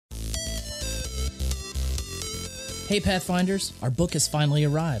Hey Pathfinders, our book has finally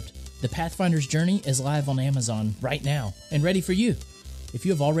arrived. The Pathfinder's Journey is live on Amazon right now and ready for you. If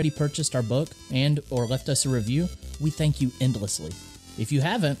you have already purchased our book and or left us a review, we thank you endlessly. If you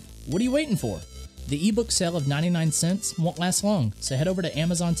haven't, what are you waiting for? The ebook sale of 99 cents won't last long, so head over to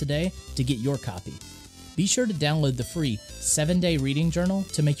Amazon today to get your copy. Be sure to download the free 7-day reading journal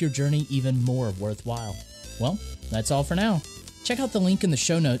to make your journey even more worthwhile. Well, that's all for now. Check out the link in the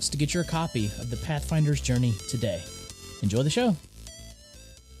show notes to get your copy of the Pathfinder's Journey today. Enjoy the show.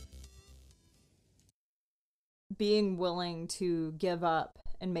 Being willing to give up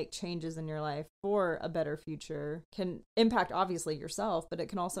and make changes in your life for a better future can impact, obviously, yourself, but it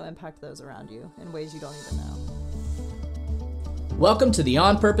can also impact those around you in ways you don't even know. Welcome to the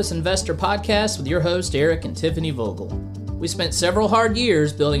On Purpose Investor Podcast with your host, Eric and Tiffany Vogel. We spent several hard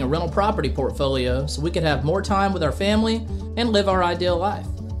years building a rental property portfolio so we could have more time with our family and live our ideal life.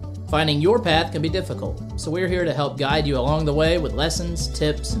 Finding your path can be difficult, so we're here to help guide you along the way with lessons,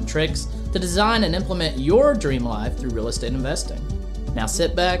 tips, and tricks to design and implement your dream life through real estate investing. Now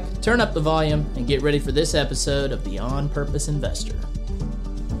sit back, turn up the volume, and get ready for this episode of the On Purpose Investor.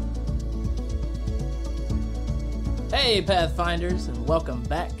 Hey Pathfinders, and welcome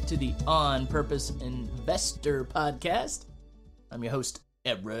back to the On Purpose Investor Podcast. I'm your host,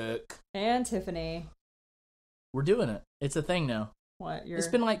 Eric. And Tiffany. We're doing it. It's a thing now. What? It's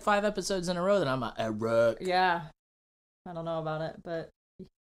been like 5 episodes in a row that I'm a Eric. Yeah. I don't know about it, but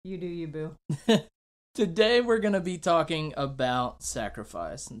you do you, boo. Today we're going to be talking about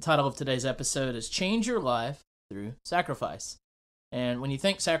sacrifice. The title of today's episode is Change Your Life Through Sacrifice. And when you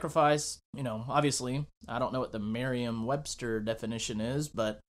think sacrifice, obviously, I don't know what the Merriam-Webster definition is,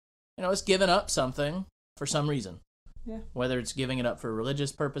 but, it's giving up something for some reason. Yeah. Whether it's giving it up for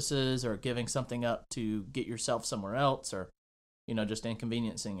religious purposes or giving something up to get yourself somewhere else or, just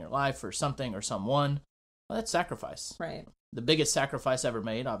inconveniencing your life or something or someone. Well, that's sacrifice. Right. The biggest sacrifice ever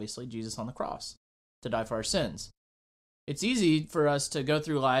made, obviously, Jesus on the cross to die for our sins. It's easy for us to go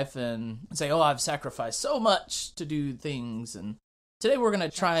through life and say, oh, I've sacrificed so much to do things. And today we're going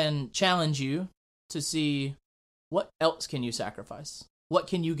to try and challenge you to see what else can you sacrifice? What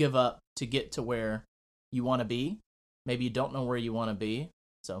can you give up to get to where you want to be? Maybe you don't know where you want to be.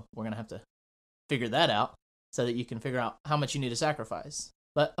 So we're going to have to figure that out so that you can figure out how much you need to sacrifice.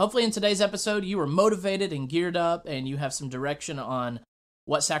 But hopefully in today's episode, you are motivated and geared up and you have some direction on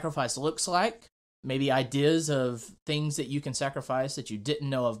what sacrifice looks like. Maybe ideas of things that you can sacrifice that you didn't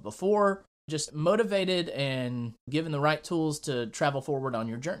know of before. Just motivated and given the right tools to travel forward on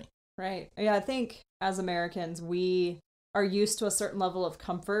your journey. Right. Yeah, I think as Americans, we are used to a certain level of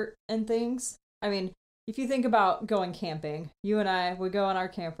comfort in things. I mean, if you think about going camping, you and I, we go on our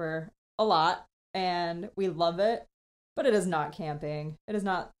camper a lot and we love it, but it is not camping. It is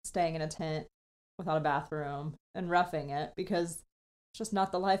not staying in a tent without a bathroom and roughing it because it's just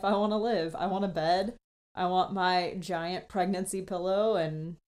not the life I want to live. I want a bed. I want my giant pregnancy pillow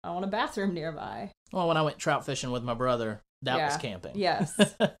and I want a bathroom nearby. Well, when I went trout fishing with my brother, that was camping. Yes.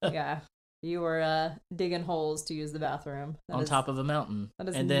 Yeah. You were digging holes to use the bathroom. On top of a mountain. That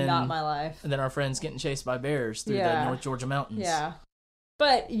is not my life. And then our friends getting chased by bears through the North Georgia mountains. Yeah.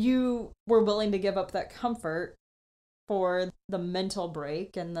 But you were willing to give up that comfort for the mental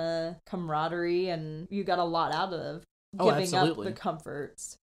break and the camaraderie, and you got a lot out of giving up the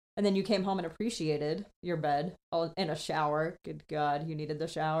comforts. And then you came home and appreciated your bed in a shower. Good God, you needed the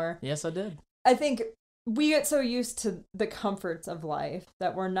shower. Yes, I did. I think we get so used to the comforts of life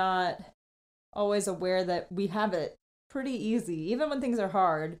that we're not always aware that we have it pretty easy. Even when things are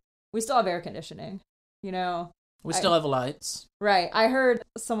hard, we still have air conditioning, We still have lights. Right. I heard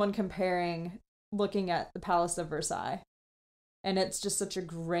someone comparing looking at the Palace of Versailles. And it's just such a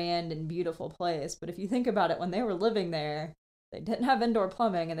grand and beautiful place. But if you think about it, when they were living there, they didn't have indoor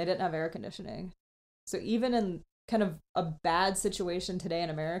plumbing and they didn't have air conditioning. So even in kind of a bad situation today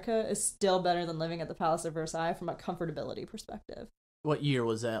in America is still better than living at the Palace of Versailles from a comfortability perspective. What year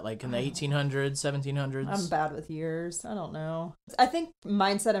was that? Like in the 1800s, 1700s? I'm bad with years. I don't know. I think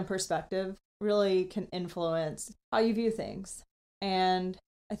mindset and perspective really can influence how you view things. And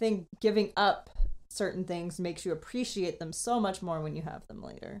I think giving up certain things makes you appreciate them so much more when you have them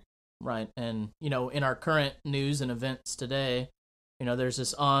later. Right. And, in our current news and events today, there's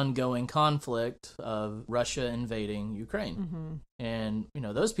this ongoing conflict of Russia invading Ukraine. Mm-hmm. And,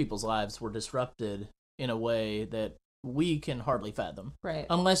 those people's lives were disrupted in a way that we can hardly fathom. Right.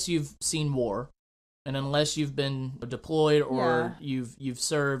 Unless you've seen war and unless you've been deployed or you've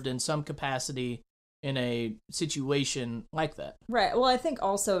served in some capacity in a situation like that. Right. Well, I think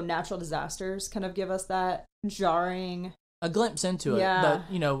also natural disasters kind of give us that jarring a glimpse into it. Yeah.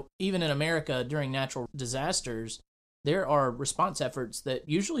 But, even in America during natural disasters, there are response efforts that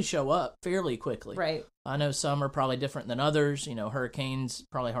usually show up fairly quickly. Right. I know some are probably different than others. Hurricanes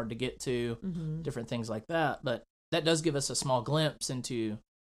probably hard to get to, different things like that. But that does give us a small glimpse into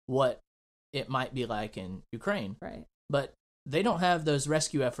what it might be like in Ukraine. Right. But they don't have those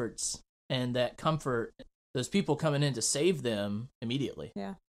rescue efforts and that comfort, those people coming in to save them immediately.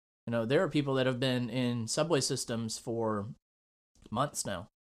 Yeah. There are people that have been in subway systems for months now.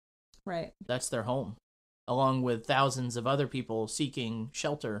 Right. That's their home, along with thousands of other people seeking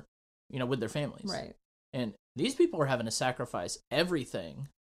shelter, with their families. Right. And these people are having to sacrifice everything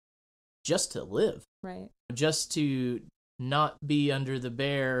just to live. Right. Just to not be under the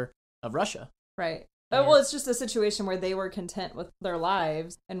bear of Russia. Right. Well, it's just a situation where they were content with their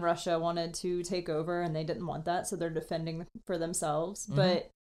lives and Russia wanted to take over and they didn't want that, so they're defending for themselves. But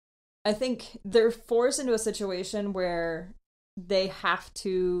I think they're forced into a situation where they have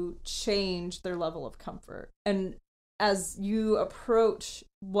to change their level of comfort. And as you approach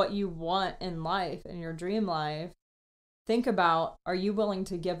what you want in life, in your dream life, think about, are you willing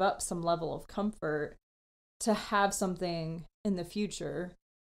to give up some level of comfort to have something in the future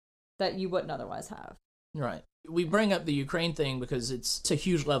that you wouldn't otherwise have? Right. We bring up the Ukraine thing because it's a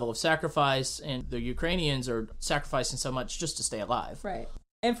huge level of sacrifice, and the Ukrainians are sacrificing so much just to stay alive. Right.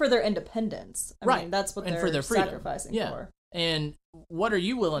 And for their independence. I mean, that's what they're for their freedom. Sacrificing for. And what are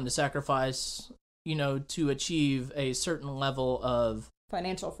you willing to sacrifice, to achieve a certain level of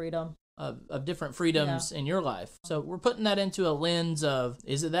financial freedom, of different freedoms in your life? So we're putting that into a lens of,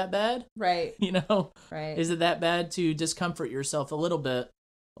 is it that bad? Right. Right. Is it that bad to discomfort yourself a little bit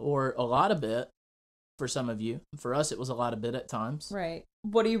or a lot of bit? For some of you. For us, it was a lot of bit at times. Right.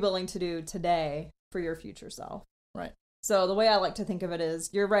 What are you willing to do today for your future self? Right. So the way I like to think of it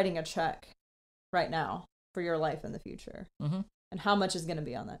is, you're writing a check right now for your life in the future. Mm-hmm. And how much is going to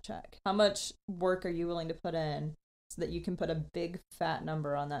be on that check? How much work are you willing to put in so that you can put a big fat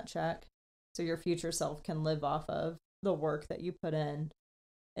number on that check so your future self can live off of the work that you put in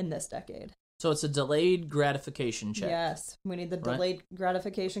this decade? So it's a delayed gratification check. Yes. We need the delayed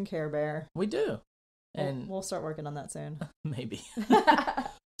gratification Care Bear. We do. And we'll start working on that soon. Maybe.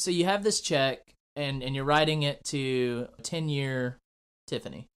 So you have this check, and you're writing it to 10-year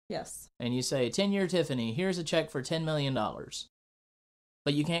Tiffany. Yes. And you say, 10-year Tiffany, here's a check for $10 million.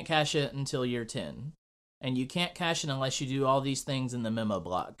 But you can't cash it until year 10. And you can't cash it unless you do all these things in the memo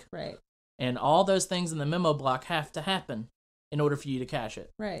block. Right. And all those things in the memo block have to happen in order for you to cash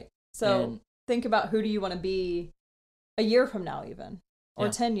it. Right. So think about, who do you want to be a year from now even? Or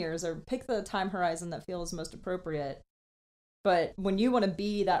 10 years, or pick the time horizon that feels most appropriate. But when you want to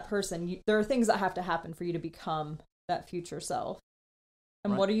be that person, there are things that have to happen for you to become that future self.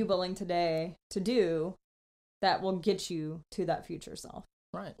 And what are you willing today to do that will get you to that future self?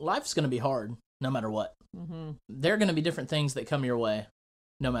 Right. Life's going to be hard no matter what. Mm-hmm. There are going to be different things that come your way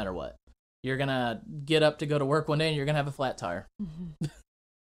no matter what. You're going to get up to go to work one day and you're going to have a flat tire. Mm-hmm.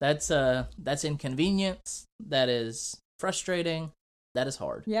 That's inconvenience. That is frustrating. That is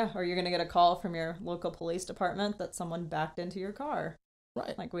hard. Yeah, or you're going to get a call from your local police department that someone backed into your car.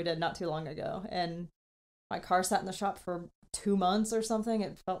 Right. Like we did not too long ago. And my car sat in the shop for 2 months or something.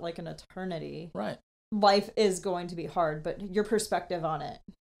 It felt like an eternity. Right. Life is going to be hard, but your perspective on it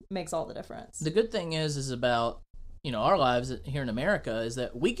makes all the difference. The good thing is about, our lives here in America is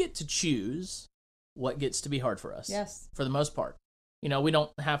that we get to choose what gets to be hard for us. Yes. For the most part. We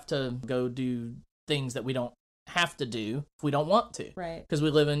don't have to go do things that we don't have to do if we don't want to. Right. Because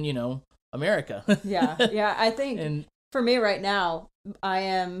we live in, America. Yeah. I think for me right now, I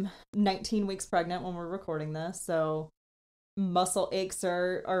am 19 weeks pregnant when we're recording this, so muscle aches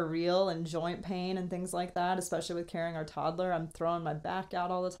are real, and joint pain and things like that, especially with carrying our toddler. I'm throwing my back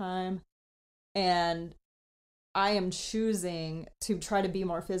out all the time, and I am choosing to try to be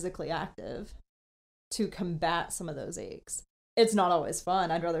more physically active to combat some of those aches. It's not always fun.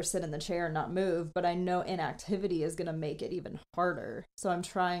 I'd rather sit in the chair and not move, but I know inactivity is going to make it even harder. So I'm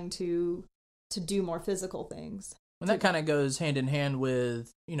trying to do more physical things. And that kind of goes hand in hand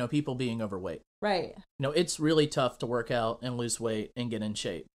with, people being overweight. Right. It's really tough to work out and lose weight and get in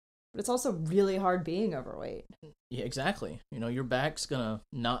shape. But it's also really hard being overweight. Yeah, exactly. Your back's going to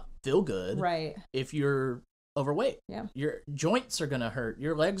not feel good. Right. If you're overweight. Yeah. Your joints are going to hurt.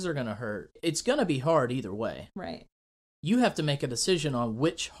 Your legs are going to hurt. It's going to be hard either way. Right. You have to make a decision on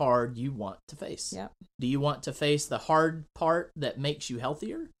which hard you want to face. Yeah. Do you want to face the hard part that makes you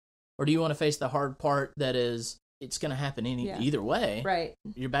healthier? Or do you want to face the hard part that is, it's going to happen either way? Right.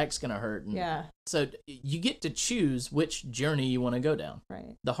 Your back's going to hurt. Yeah. So you get to choose which journey you want to go down.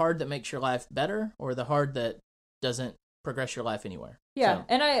 Right. The hard that makes your life better, or the hard that doesn't progress your life anywhere. Yeah, So,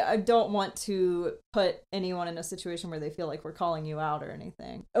 and I don't want to put anyone in a situation where they feel like we're calling you out or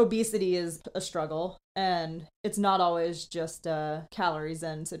anything. Obesity is a struggle, and it's not always just a calories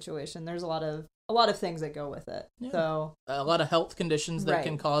in situation. There's a lot of things that go with it. yeah. So a lot of health conditions that Right.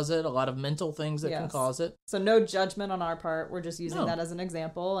 can cause it, a lot of mental things that can Yes. cause it. So no judgment on our part. We're just using No. that as an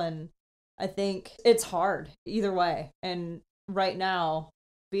example. And I think it's hard either way. And right now,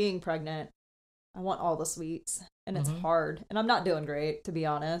 being pregnant, I want all the sweets. And it's hard. And I'm not doing great, to be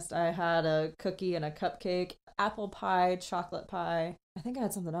honest. I had a cookie and a cupcake, apple pie, chocolate pie. I think I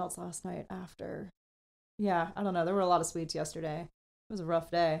had something else last night after. Yeah, I don't know. There were a lot of sweets yesterday. It was a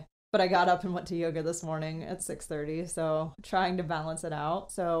rough day. But I got up and went to yoga this morning at 6:30, so trying to balance it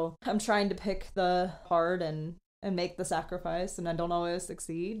out. So I'm trying to pick the hard and make the sacrifice, and I don't always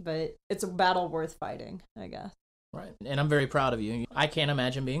succeed, but it's a battle worth fighting, I guess. Right. And I'm very proud of you. I can't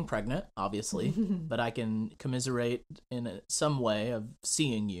imagine being pregnant, obviously, but I can commiserate in some way of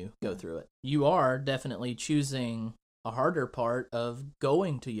seeing you go through it. You are definitely choosing a harder part of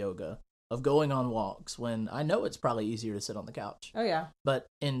going to yoga, of going on walks, when I know it's probably easier to sit on the couch. Oh, yeah. But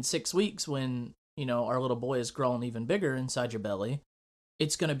in 6 weeks, when, our little boy is growing even bigger inside your belly,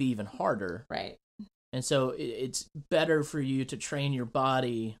 it's going to be even harder. Right. And so it's better for you to train your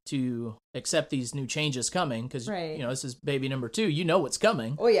body to accept these new changes coming because, Right. This is baby number 2. You know what's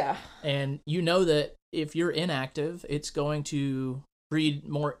coming. Oh, yeah. And you know that if you're inactive, it's going to breed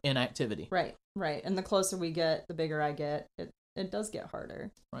more inactivity. Right. And the closer we get, the bigger I get. It does get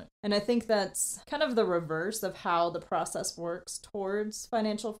harder. Right. And I think that's kind of the reverse of how the process works towards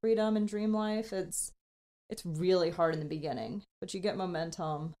financial freedom and dream life. It's really hard in the beginning, but you get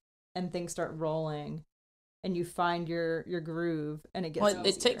momentum and things start rolling and you find your groove and it gets easier.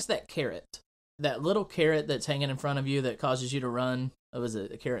 It takes that carrot, that little carrot that's hanging in front of you that causes you to run. It was a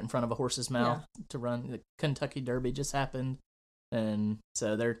carrot in front of a horse's mouth to run. The Kentucky Derby just happened. And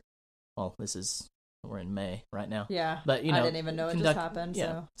so we're in May right now. Yeah. But, I didn't even know it just happened.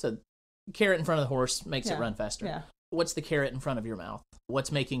 Yeah. So carrot in front of the horse makes it run faster. Yeah. What's the carrot in front of your mouth?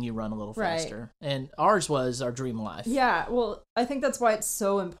 What's making you run a little faster? Right. And ours was our dream life. Yeah. Well, I think that's why it's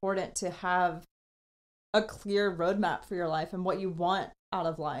so important to have a clear roadmap for your life and what you want out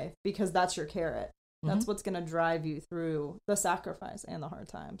of life, because that's your carrot. That's what's going to drive you through the sacrifice and the hard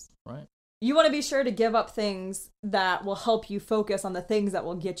times. Right. You want to be sure to give up things that will help you focus on the things that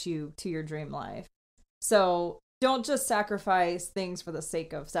will get you to your dream life. So don't just sacrifice things for the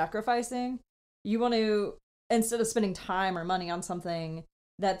sake of sacrificing. You want to, instead of spending time or money on something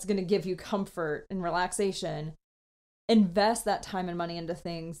that's going to give you comfort and relaxation, invest that time and money into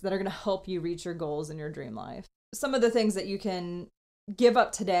things that are going to help you reach your goals in your dream life. Some of the things that you can give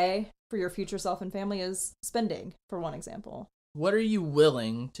up today for your future self and family is spending, for one example. What are you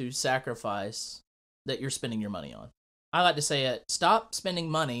willing to sacrifice that you're spending your money on? I like to say it, stop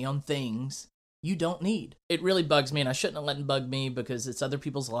spending money on things you don't need. It really bugs me, and I shouldn't have let it bug me because it's other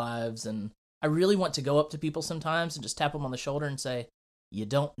people's lives, and I really want to go up to people sometimes and just tap them on the shoulder and say, you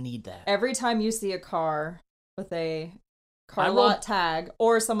don't need that. Every time you see a car with a car lot tag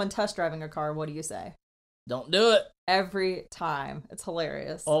or someone test driving a car, what do you say? Don't do it. Every time. It's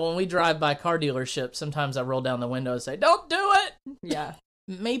hilarious. Well, when we drive by car dealerships, sometimes I roll down the window and say, don't do it. Yeah.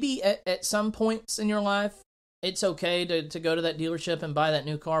 Maybe at some points in your life, it's okay to go to that dealership and buy that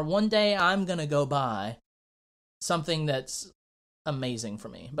new car. One day I'm going to go buy something that's amazing for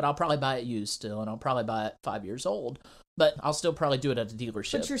me, but I'll probably buy it used still, and I'll probably buy it 5 years old, but I'll still probably do it at a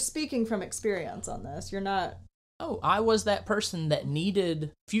dealership. But you're speaking from experience on this. You're not... Oh, I was that person that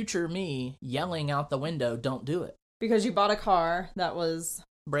needed future me yelling out the window, don't do it. Because you bought a car that was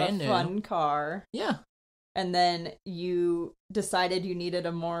brand new. Fun car. Yeah. And then you decided you needed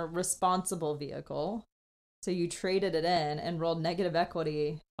a more responsible vehicle. So you traded it in and rolled negative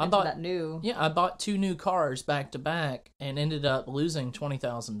equity into that new... Yeah, I bought 2 new cars back to back and ended up losing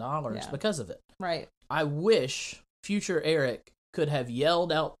 $20,000 because of it. Right. I wish future Eric could have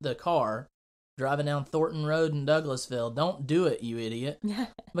yelled out the car driving down Thornton Road in Douglasville, don't do it, you idiot.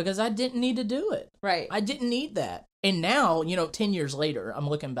 Because I didn't need to do it. Right. I didn't need that. And now, 10 years later, I'm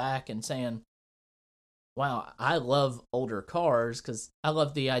looking back and saying, wow, I love older cars because I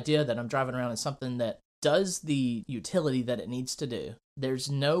love the idea that I'm driving around in something that does the utility that it needs to do. There's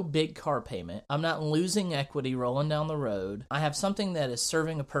no big car payment. I'm not losing equity rolling down the road. I have something that is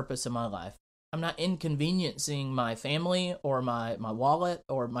serving a purpose in my life. I'm not inconveniencing my family or my wallet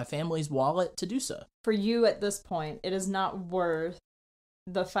or my family's wallet to do so. For you at this point, it is not worth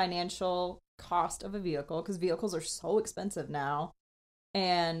the financial cost of a vehicle because vehicles are so expensive now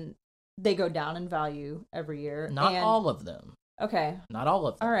and they go down in value every year. Not all of them. Okay. Not all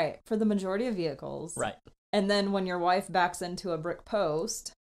of them. All right. For the majority of vehicles. Right. And then when your wife backs into a brick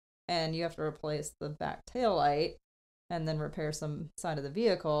post and you have to replace the back tail light and then repair some side of the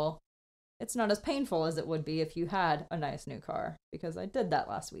vehicle, it's not as painful as it would be if you had a nice new car, because I did that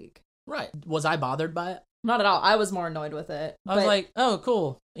last week. Right. Was I bothered by it? Not at all. I was more annoyed with it. I was like, oh,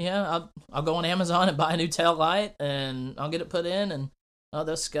 cool. Yeah, I'll go on Amazon and buy a new tail light, and I'll get it put in, and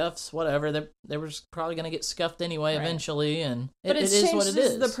those scuffs, whatever, they were probably going to get scuffed anyway eventually, and it is what it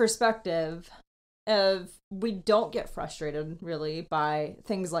is. The perspective of, we don't get frustrated, really, by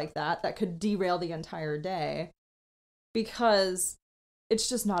things like that could derail the entire day, because it's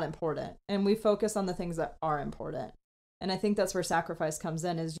just not important, and we focus on the things that are important. And I think that's where sacrifice comes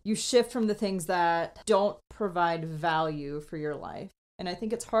in, is you shift from the things that don't provide value for your life. And I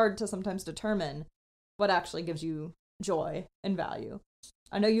think it's hard to sometimes determine what actually gives you joy and value.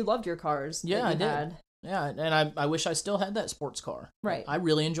 I know you loved your cars. Yeah, I did. Yeah, and I wish I still had that sports car. Right. I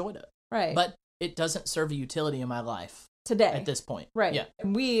really enjoyed it. Right. But it doesn't serve a utility in my life. Today. At this point. Right. Yeah.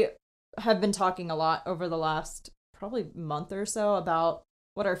 And we have been talking a lot over the last probably month or so about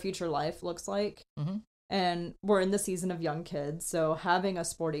what our future life looks like. Mm-hmm. And we're in the season of young kids, so having a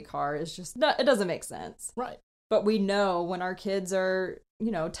sporty car is just, it doesn't make sense. Right. But we know when our kids are,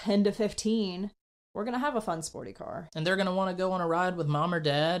 10 to 15, we're going to have a fun sporty car. And they're going to want to go on a ride with mom or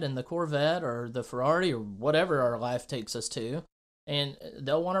dad in the Corvette or the Ferrari or whatever our life takes us to. And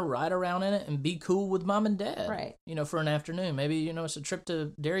they'll want to ride around in it and be cool with mom and dad. Right. For an afternoon. Maybe, it's a trip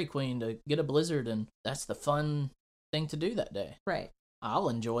to Dairy Queen to get a Blizzard, and that's the fun thing to do that day. Right. I'll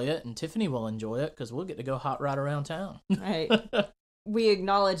enjoy it, and Tiffany will enjoy it, because we'll get to go hot ride around town. Right. We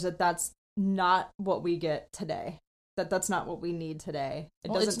acknowledge that that's not what we get today. That's not what we need today.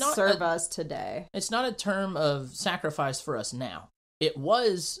 It doesn't serve us today. It's not a term of sacrifice for us now. It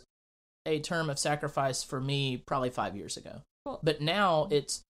was a term of sacrifice for me probably 5 years ago. Well, but now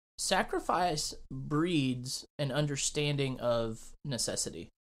it's sacrifice breeds an understanding of necessity.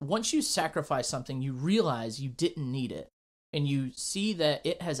 Once you sacrifice something, you realize you didn't need it. And you see that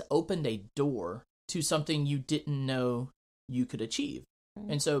it has opened a door to something you didn't know you could achieve.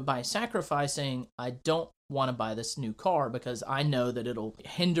 Right. And so by sacrificing, I don't want to buy this new car because I know that it'll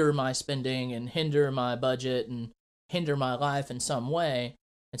hinder my spending and hinder my budget and hinder my life in some way.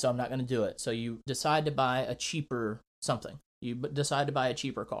 And so I'm not going to do it. So you decide to buy a cheaper something. You decide to buy a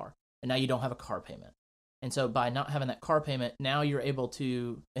cheaper car. And now you don't have a car payment. And so by not having that car payment, now you're able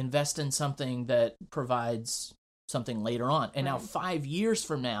to invest in something that provides something later on. And now 5 years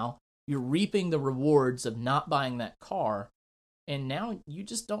from now, you're reaping the rewards of not buying that car. And now you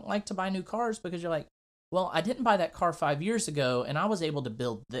just don't like to buy new cars because you're like, well, I didn't buy that car 5 years ago and I was able to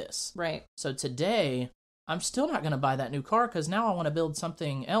build this. Right. So today, I'm still not going to buy that new car because now I want to build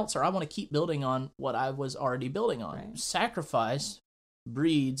something else, or I want to keep building on what I was already building on. Right. Sacrifice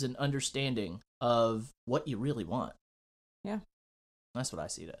breeds an understanding of what you really want. Yeah. That's what I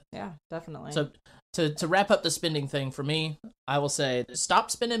see that. Yeah, definitely. So to wrap up the spending thing for me, I will say stop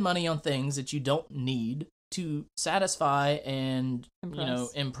spending money on things that you don't need to satisfy and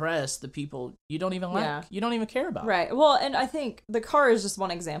impress the people you don't even like, you don't even care about. Right. Well, and I think the car is just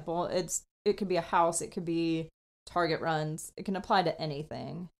one example. It could be a house, it could be Target runs. It can apply to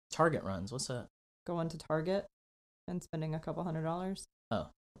anything. Target runs, what's that? Going to Target and spending a couple $100. Oh.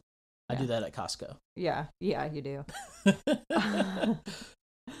 I do that at Costco. Yeah, you do.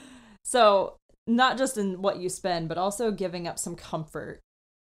 So, not just in what you spend, but also giving up some comfort.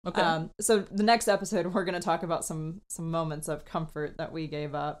 Okay. So the next episode, we're going to talk about some moments of comfort that we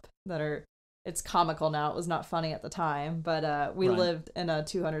gave up it's comical now. It was not funny at the time, but we lived in a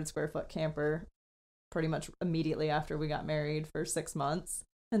 200 square foot camper pretty much immediately after we got married for 6 months.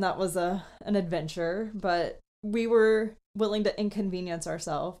 And that was an adventure, but we were willing to inconvenience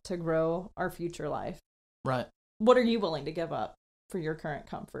ourselves to grow our future life. Right. What are you willing to give up for your current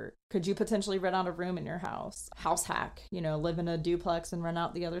comfort? Could you potentially rent out a room in your house? House hack, live in a duplex and rent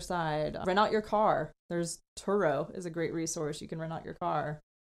out the other side. Rent out your car. There's Turo is a great resource. You can rent out your car.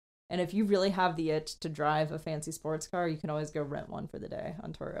 And if you really have the itch to drive a fancy sports car, you can always go rent one for the day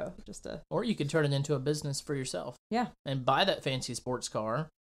on Turo. Or you can turn it into a business for yourself. Yeah. And buy that fancy sports car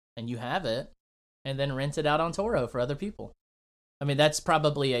and you have it and then rent it out on Turo for other people. I mean, that's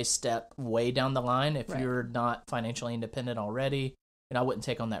probably a step way down the line if you're not financially independent already. And I wouldn't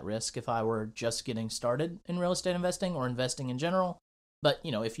take on that risk if I were just getting started in real estate investing or investing in general. But,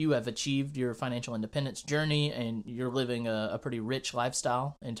 if you have achieved your financial independence journey and you're living a pretty rich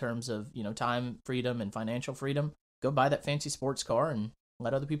lifestyle in terms of, time freedom and financial freedom, go buy that fancy sports car and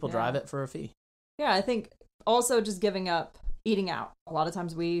let other people drive it for a fee. Yeah, I think also just giving up eating out. A lot of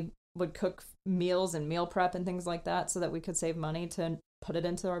times we would cook meals and meal prep and things like that so that we could save money to put it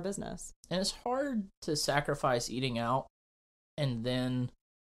into our business. And it's hard to sacrifice eating out and then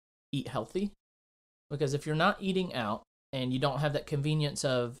eat healthy, because if you're not eating out and you don't have that convenience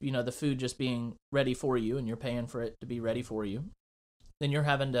of, the food just being ready for you and you're paying for it to be ready for you, then you're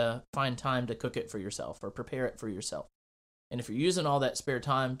having to find time to cook it for yourself or prepare it for yourself. And if you're using all that spare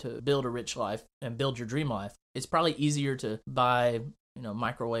time to build a rich life and build your dream life, it's probably easier to buy,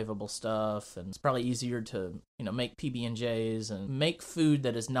 microwavable stuff, and it's probably easier to, make PB&Js and make food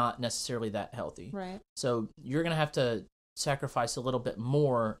that is not necessarily that healthy. Right. So you're going to have to sacrifice a little bit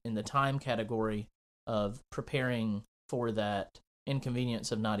more in the time category of preparing for that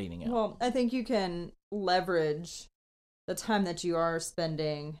inconvenience of not eating out. Well, I think you can leverage the time that you are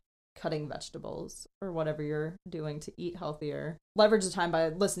spending cutting vegetables or whatever you're doing to eat healthier. Leverage the time by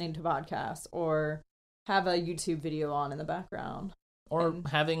listening to podcasts or have a YouTube video on in the background. Or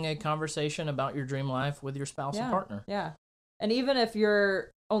having a conversation about your dream life with your spouse and partner. Yeah. And even if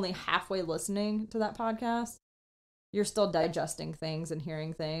you're only halfway listening to that podcast, you're still digesting things and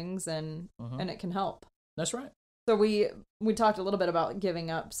hearing things, and it can help. That's right. So we talked a little bit about giving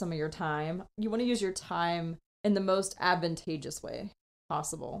up some of your time. You want to use your time in the most advantageous way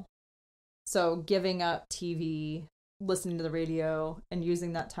possible. So giving up TV, listening to the radio, and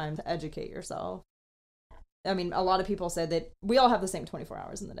using that time to educate yourself. I mean, a lot of people say that we all have the same 24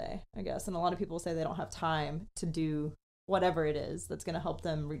 hours in the day, I guess. And a lot of people say they don't have time to do whatever it is that's going to help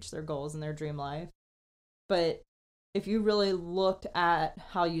them reach their goals in their dream life. But if you really looked at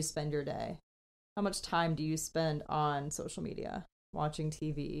how you spend your day, how much time do you spend on social media, watching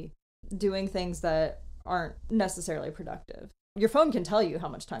TV, doing things that aren't necessarily productive? Your phone can tell you how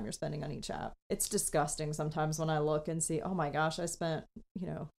much time you're spending on each app. It's disgusting sometimes when I look and see, oh my gosh, I spent,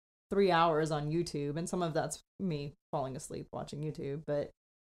 3 hours on YouTube, and some of that's me falling asleep watching YouTube, but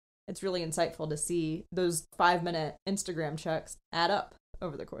it's really insightful to see those 5-minute Instagram checks add up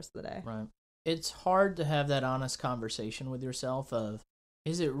over the course of the day. Right. It's hard to have that honest conversation with yourself of,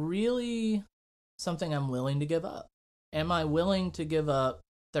 is it really something I'm willing to give up? Am I willing to give up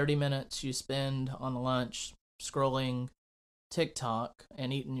 30 minutes you spend on lunch scrolling TikTok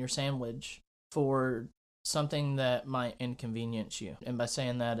and eating your sandwich for something that might inconvenience you? And by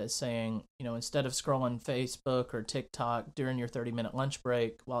saying that, it's saying, instead of scrolling Facebook or TikTok during your 30-minute lunch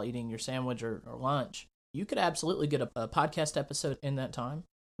break while eating your sandwich or lunch, you could absolutely get a podcast episode in that time.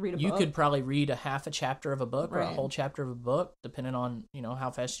 Read a book. You could probably read a half a chapter of a book or Right. a whole chapter of a book, depending on, how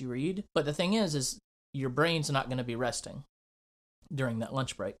fast you read. But the thing is your brain's not going to be resting during that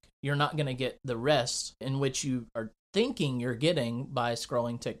lunch break. You're not going to get the rest in which you are thinking you're getting by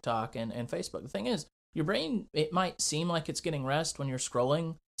scrolling TikTok and Facebook. The thing is, your brain, it might seem like it's getting rest when you're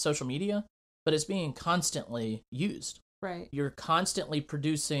scrolling social media, but it's being constantly used. Right. You're constantly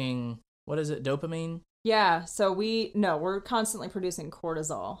producing, what is it, dopamine? Yeah, so we're constantly producing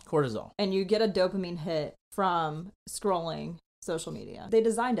cortisol. And you get a dopamine hit from scrolling social media. They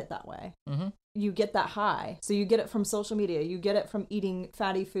designed it that way. Mm-hmm. You get that high. So you get it from social media. You get it from eating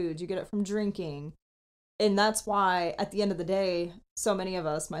fatty foods. You get it from drinking. And that's why, at the end of the day, so many of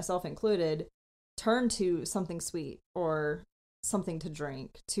us, myself included, turn to something sweet or something to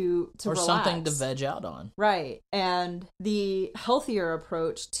drink to or relax. Something to veg out on. Right. And the healthier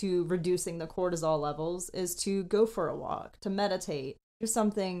approach to reducing the cortisol levels is to go for a walk, to meditate, do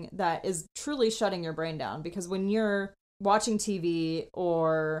something that is truly shutting your brain down. Because when you're watching TV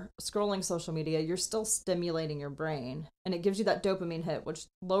or scrolling social media, you're still stimulating your brain, and it gives you that dopamine hit, which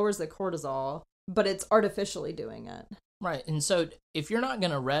lowers the cortisol, but it's artificially doing it. Right. And so if you're not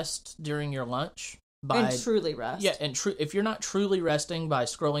going to rest during your lunch and truly rest. Yeah, and if you're not truly resting by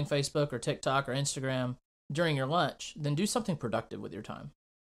scrolling Facebook or TikTok or Instagram during your lunch, then do something productive with your time.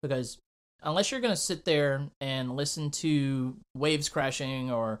 Because unless you're going to sit there and listen to waves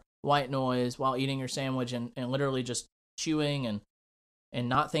crashing or white noise while eating your sandwich and literally just chewing and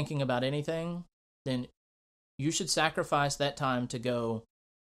not thinking about anything, then you should sacrifice that time to go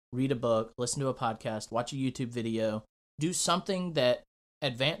read a book, listen to a podcast, watch a YouTube video, do something that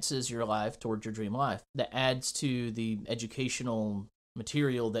advances your life towards your dream life, that adds to the educational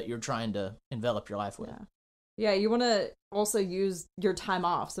material that you're trying to envelop your life with. Yeah, you want to also use your time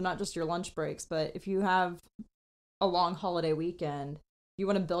off, so not just your lunch breaks, but if you have a long holiday weekend, you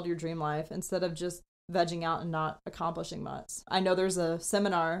want to build your dream life instead of just vegging out and not accomplishing much. I know there's a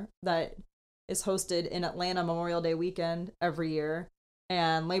seminar that is hosted in Atlanta Memorial Day weekend every year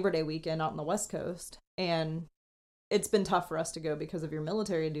and Labor Day weekend out on the West Coast, and it's been tough for us to go because of your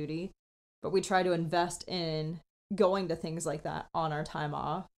military duty, but we try to invest in going to things like that on our time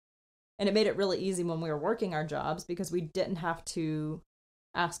off. And it made it really easy when we were working our jobs because we didn't have to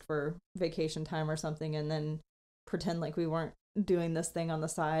ask for vacation time or something and then pretend like we weren't doing this thing on the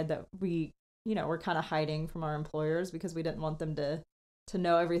side that we're kind of hiding from our employers because we didn't want them to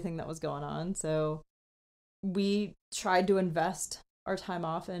know everything that was going on. So we tried to invest our time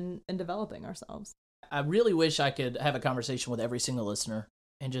off in developing ourselves. I really wish I could have a conversation with every single listener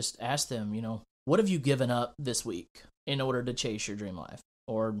and just ask them, what have you given up this week in order to chase your dream life?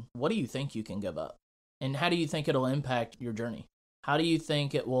 Or what do you think you can give up? And how do you think it'll impact your journey? How do you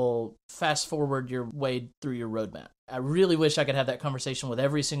think it will fast forward your way through your roadmap? I really wish I could have that conversation with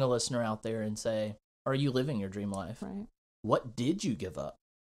every single listener out there and say, are you living your dream life? Right. What did you give up?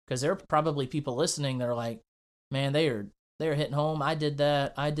 Because there are probably people listening that are like, man, they're hitting home. I did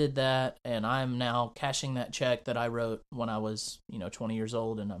that, and I'm now cashing that check that I wrote when I was, 20 years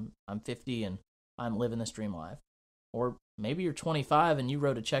old, and I'm 50, and I'm living this dream life. Or maybe you're 25 and you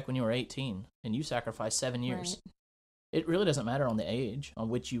wrote a check when you were 18, and you sacrificed 7 years. Right. It really doesn't matter on the age on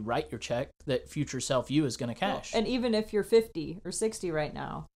which you write your check that future self you is going to cash. And even if you're 50 or 60 right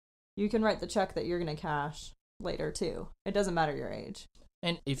now, you can write the check that you're going to cash later too. It doesn't matter your age.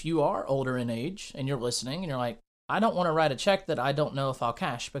 And if you are older in age and you're listening and you're like, I don't want to write a check that I don't know if I'll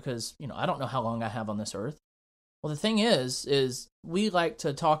cash because, I don't know how long I have on this earth. Well, the thing is we like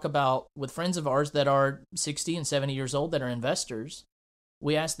to talk about with friends of ours that are 60 and 70 years old that are investors.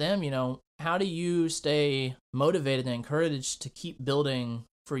 We ask them, how do you stay motivated and encouraged to keep building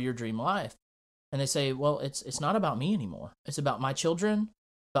for your dream life? And they say, well, it's not about me anymore. It's about my children,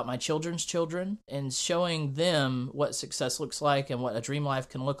 about my children's children, and showing them what success looks like and what a dream life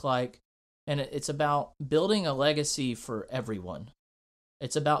can look like. And it's about building a legacy for everyone.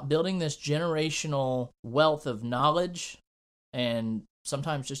 It's about building this generational wealth of knowledge and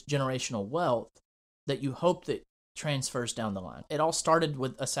sometimes just generational wealth that you hope that transfers down the line. It all started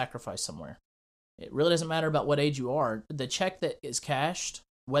with a sacrifice somewhere. It really doesn't matter about what age you are. The check that is cashed,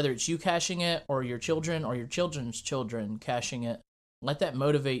 whether it's you cashing it or your children or your children's children cashing it, let that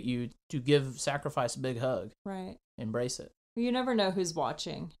motivate you to give sacrifice a big hug. Right. Embrace it. You never know who's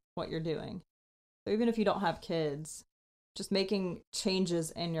watching what you're doing. So even if you don't have kids, just making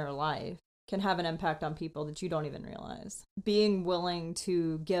changes in your life can have an impact on people that you don't even realize. Being willing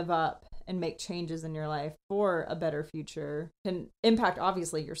to give up and make changes in your life for a better future can impact,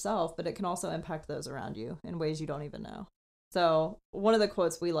 obviously, yourself, but it can also impact those around you in ways you don't even know. So one of the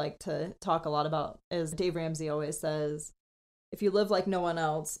quotes we like to talk a lot about is Dave Ramsey always says, if you live like no one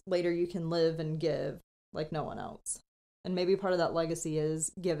else, later you can live and give like no one else. And maybe part of that legacy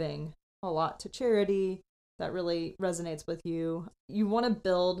is giving a lot to charity. That really resonates with you. You want to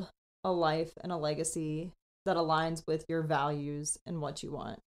build a life and a legacy that aligns with your values and what you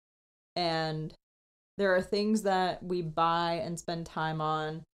want. And there are things that we buy and spend time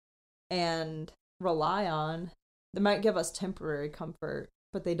on and rely on that might give us temporary comfort,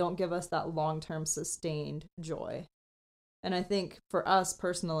 but they don't give us that long-term sustained joy. And I think for us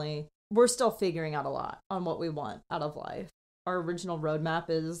personally, we're still figuring out a lot on what we want out of life. Our original roadmap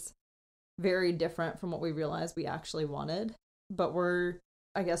is very different from what we realized we actually wanted, but we're,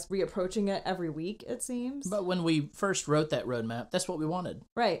 I guess, reapproaching it every week, it seems. But when we first wrote that roadmap, that's what we wanted.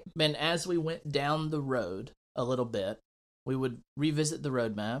 Right. And as we went down the road a little bit, we would revisit the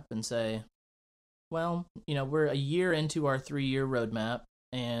roadmap and say, well, we're a year into our 3-year roadmap,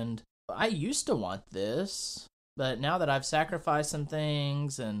 and I used to want this, but now that I've sacrificed some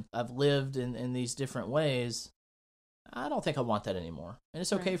things and I've lived in these different ways, I don't think I want that anymore. And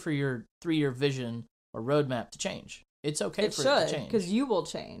it's okay for your 3-year vision or roadmap to change. It's okay for it to change. Because you will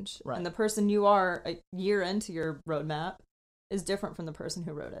change. Right. And the person you are a year into your roadmap is different from the person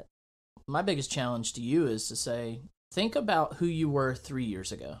who wrote it. My biggest challenge to you is to say, think about who you were 3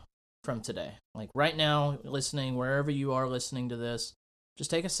 years ago from today. Like right now, listening, wherever you are listening to this, just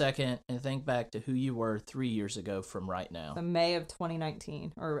take a second and think back to who you were 3 years ago from right now. The May of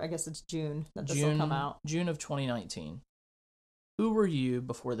 2019, or I guess it's June that this will come out. June of 2019. Who were you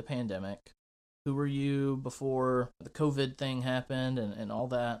before the pandemic? Who were you before the COVID thing happened and all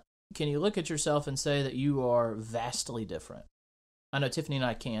that? Can you look at yourself and say that you are vastly different? I know Tiffany and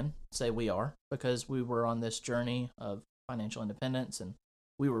I can say we are because we were on this journey of financial independence and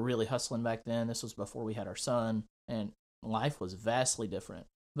we were really hustling back then. This was before we had our son and life was vastly different.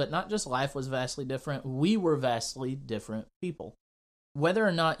 But not just life was vastly different, we were vastly different people. Whether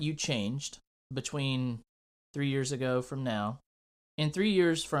or not you changed between 3 years ago from now, and 3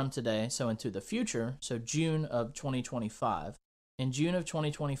 years from today, so into the future, so June of 2025, in June of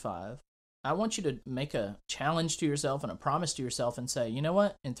 2025, I want you to make a challenge to yourself and a promise to yourself and say, you know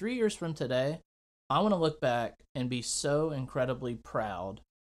what, in 3 years from today, I want to look back and be so incredibly proud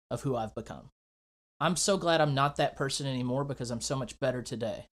of who I've become. I'm so glad I'm not that person anymore because I'm so much better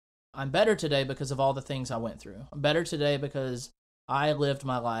today. I'm better today because of all the things I went through. I'm better today because I lived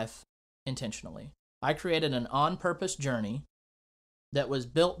my life intentionally. I created an on-purpose journey that was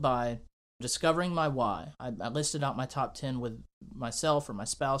built by discovering my why. I listed out my top 10 with myself or my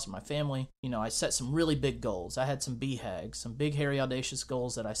spouse or my family. I set some really big goals. I had some BHAGs, some big, hairy, audacious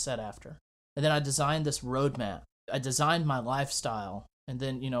goals that I set after. And then I designed this roadmap. I designed my lifestyle. And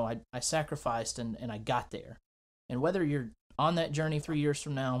then, I sacrificed and I got there. And whether you're on that journey 3 years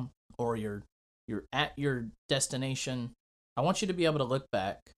from now or you're at your destination, I want you to be able to look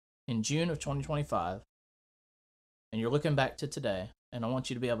back in June of 2025 and you're looking back to today, and I want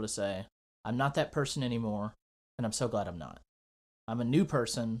you to be able to say, I'm not that person anymore, and I'm so glad I'm not. I'm a new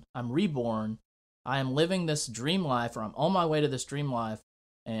person. I'm reborn. I am living this dream life, or I'm on my way to this dream life,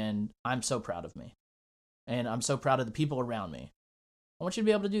 and I'm so proud of me. And I'm so proud of the people around me. I want you to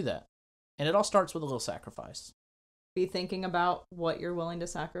be able to do that. And it all starts with a little sacrifice. Be thinking about what you're willing to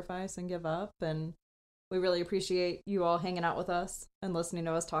sacrifice and give up. And we really appreciate you all hanging out with us and listening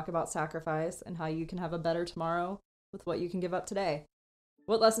to us talk about sacrifice and how you can have a better tomorrow with what you can give up today.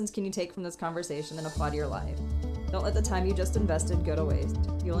 What lessons can you take from this conversation and apply to your life? Don't let the time you just invested go to waste.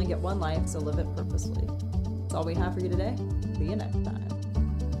 You only get one life, so live it purposely. That's all we have for you today. See you next time.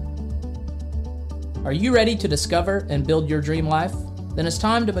 Are you ready to discover and build your dream life? Then it's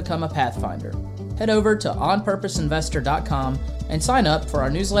time to become a Pathfinder. Head over to onpurposeinvestor.com and sign up for our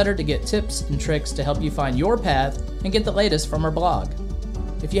newsletter to get tips and tricks to help you find your path and get the latest from our blog.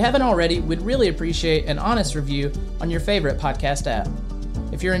 If you haven't already, we'd really appreciate an honest review on your favorite podcast app.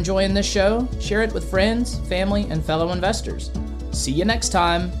 If you're enjoying this show, share it with friends, family, and fellow investors. See you next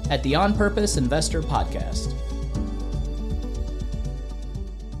time at the On Purpose Investor Podcast.